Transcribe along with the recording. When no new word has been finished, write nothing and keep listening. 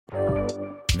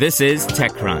This is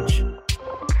TechCrunch.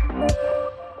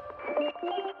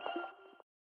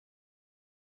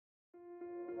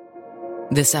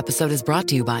 This episode is brought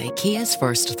to you by Kia's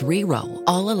first three-row,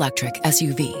 all-electric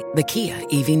SUV, the Kia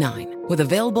EV9, with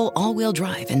available all-wheel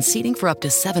drive and seating for up to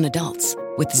 7 adults,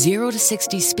 with 0 to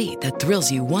 60 speed that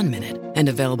thrills you 1 minute and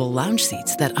available lounge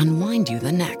seats that unwind you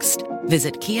the next.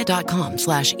 Visit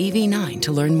kia.com/EV9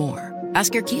 to learn more.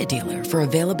 Ask your Kia dealer for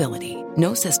availability.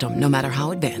 No system, no matter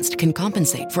how advanced, can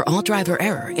compensate for all driver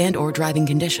error and or driving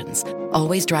conditions.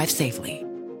 Always drive safely.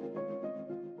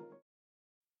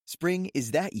 Spring,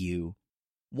 is that you?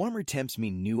 Warmer temps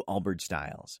mean new Allbirds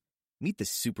styles. Meet the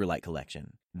Superlight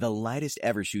Collection, the lightest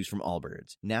ever shoes from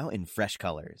Allbirds, now in fresh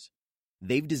colors.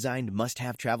 They've designed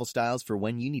must-have travel styles for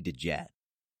when you need to jet.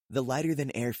 The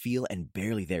lighter-than-air feel and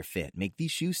barely-there fit make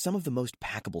these shoes some of the most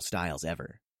packable styles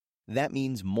ever. That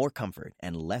means more comfort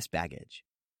and less baggage.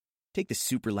 Take the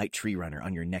Superlight Tree Runner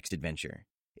on your next adventure.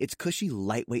 Its cushy,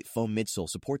 lightweight foam midsole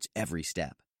supports every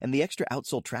step, and the extra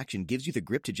outsole traction gives you the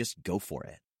grip to just go for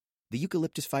it. The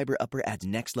eucalyptus fiber upper adds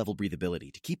next-level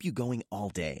breathability to keep you going all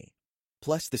day.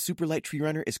 Plus, the Superlight Tree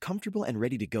Runner is comfortable and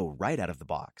ready to go right out of the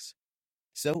box.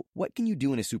 So, what can you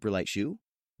do in a Superlight shoe?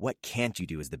 What can't you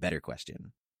do is the better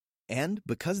question. And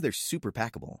because they're super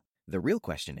packable, the real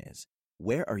question is,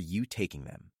 where are you taking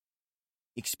them?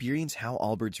 Experience how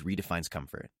Allbirds redefines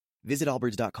comfort. Visit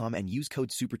allbirds.com and use code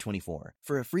SUPER24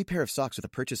 for a free pair of socks with a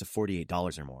purchase of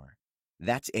 $48 or more.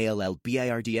 That's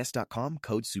ALLBIRDS.com,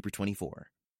 code SUPER24.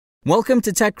 Welcome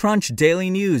to TechCrunch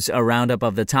Daily News, a roundup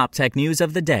of the top tech news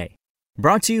of the day.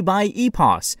 Brought to you by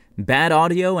EPOS. Bad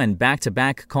audio and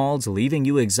back-to-back calls leaving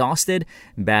you exhausted?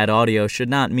 Bad audio should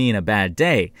not mean a bad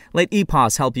day. Let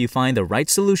EPOS help you find the right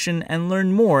solution and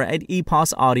learn more at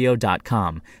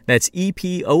eposaudio.com. That's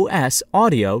EPOS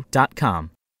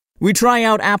audio.com. We try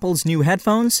out Apple's new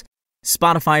headphones,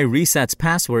 Spotify resets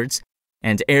passwords,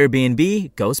 and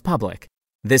Airbnb goes public.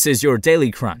 This is your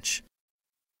Daily Crunch.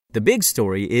 The big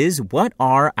story is, what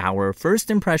are our first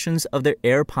impressions of the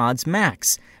AirPods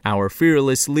Max? Our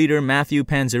fearless leader Matthew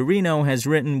Panzarino has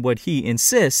written what he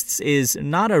insists is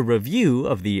not a review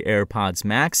of the AirPods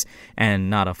Max, and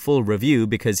not a full review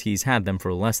because he's had them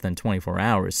for less than 24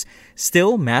 hours.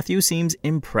 Still, Matthew seems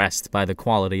impressed by the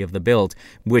quality of the build,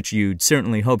 which you'd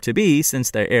certainly hope to be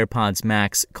since the AirPods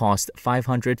Max cost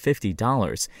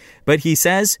 $550. But he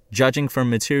says, judging from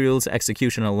materials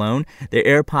execution alone, the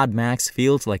AirPod Max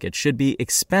feels like it should be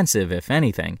expensive if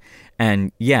anything.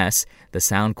 And yes, the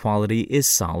sound quality is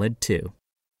solid too.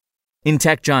 In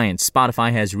tech giants,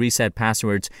 Spotify has reset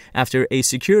passwords after a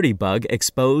security bug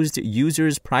exposed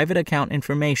users' private account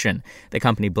information. The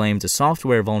company blamed a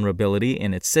software vulnerability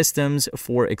in its systems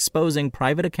for exposing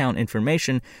private account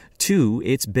information to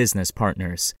its business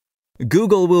partners.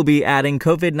 Google will be adding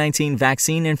COVID-19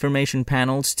 vaccine information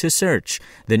panels to search.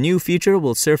 The new feature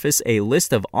will surface a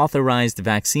list of authorized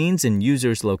vaccines in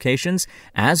users' locations,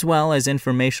 as well as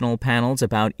informational panels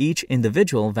about each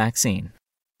individual vaccine.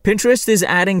 Pinterest is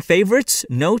adding favorites,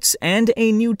 notes, and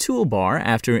a new toolbar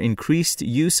after increased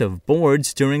use of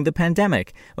boards during the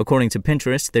pandemic. According to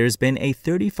Pinterest, there's been a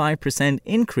 35%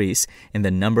 increase in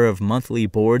the number of monthly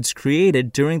boards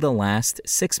created during the last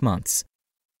 6 months.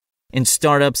 In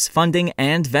startups, funding,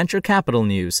 and venture capital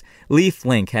news,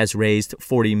 LeafLink has raised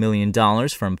 $40 million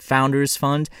from Founders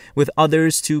Fund, with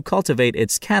others to cultivate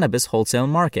its cannabis wholesale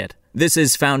market. This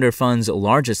is Founder Fund's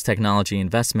largest technology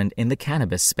investment in the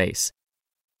cannabis space.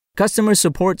 Customer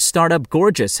support startup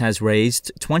Gorgias has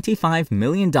raised $25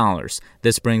 million.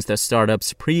 This brings the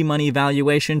startup's pre-money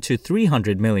valuation to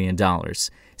 $300 million.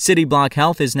 CityBlock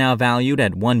Health is now valued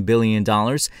at $1 billion.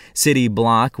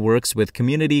 CityBlock works with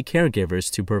community caregivers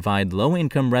to provide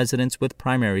low-income residents with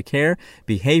primary care,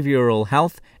 behavioral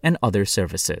health, and other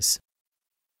services.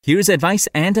 Here's advice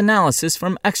and analysis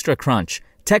from Extra Crunch.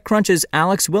 TechCrunch's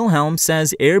Alex Wilhelm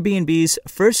says Airbnb's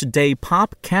first-day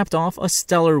pop capped off a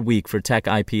stellar week for tech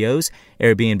IPOs.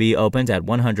 Airbnb opened at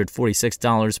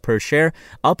 $146 per share,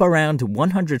 up around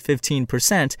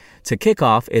 115% to kick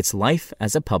off its life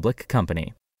as a public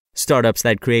company. Startups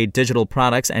that create digital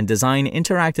products and design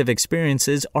interactive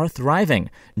experiences are thriving.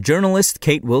 Journalist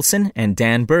Kate Wilson and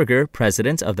Dan Berger,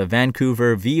 president of the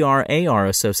Vancouver VR/AR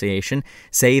Association,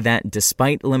 say that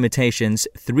despite limitations,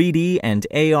 3D and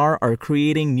AR are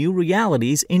creating new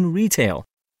realities in retail.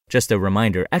 Just a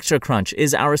reminder, Extra Crunch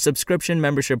is our subscription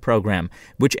membership program,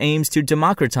 which aims to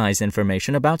democratize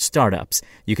information about startups.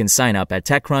 You can sign up at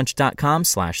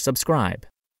techcrunch.com/subscribe.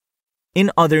 In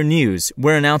other news,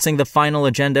 we're announcing the final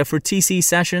agenda for TC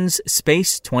Sessions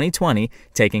Space 2020,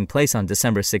 taking place on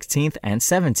December 16th and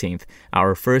 17th,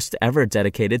 our first ever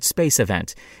dedicated space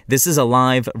event. This is a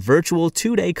live, virtual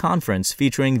 2-day conference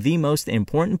featuring the most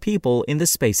important people in the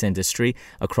space industry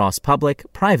across public,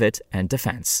 private, and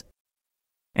defense.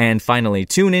 And finally,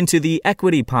 tune into the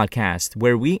Equity Podcast,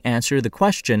 where we answer the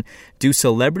question, do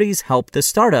celebrities help the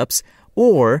startups,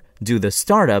 or do the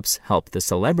startups help the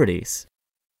celebrities?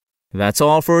 That's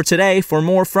all for today. For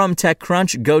more from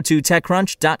TechCrunch, go to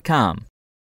TechCrunch.com.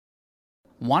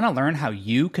 Want to learn how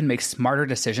you can make smarter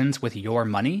decisions with your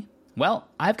money? Well,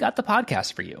 I've got the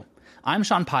podcast for you. I'm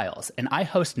Sean Piles, and I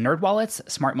host NerdWallet's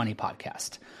Smart Money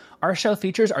Podcast. Our show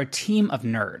features our team of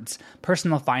nerds,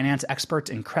 personal finance experts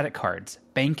in credit cards,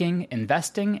 banking,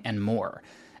 investing, and more.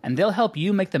 And they'll help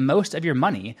you make the most of your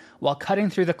money while cutting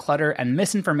through the clutter and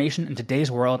misinformation in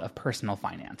today's world of personal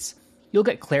finance. You'll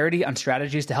get clarity on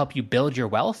strategies to help you build your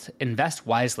wealth, invest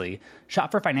wisely,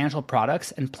 shop for financial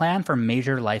products, and plan for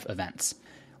major life events.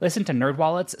 Listen to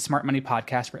NerdWallet's Smart Money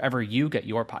Podcast wherever you get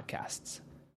your podcasts.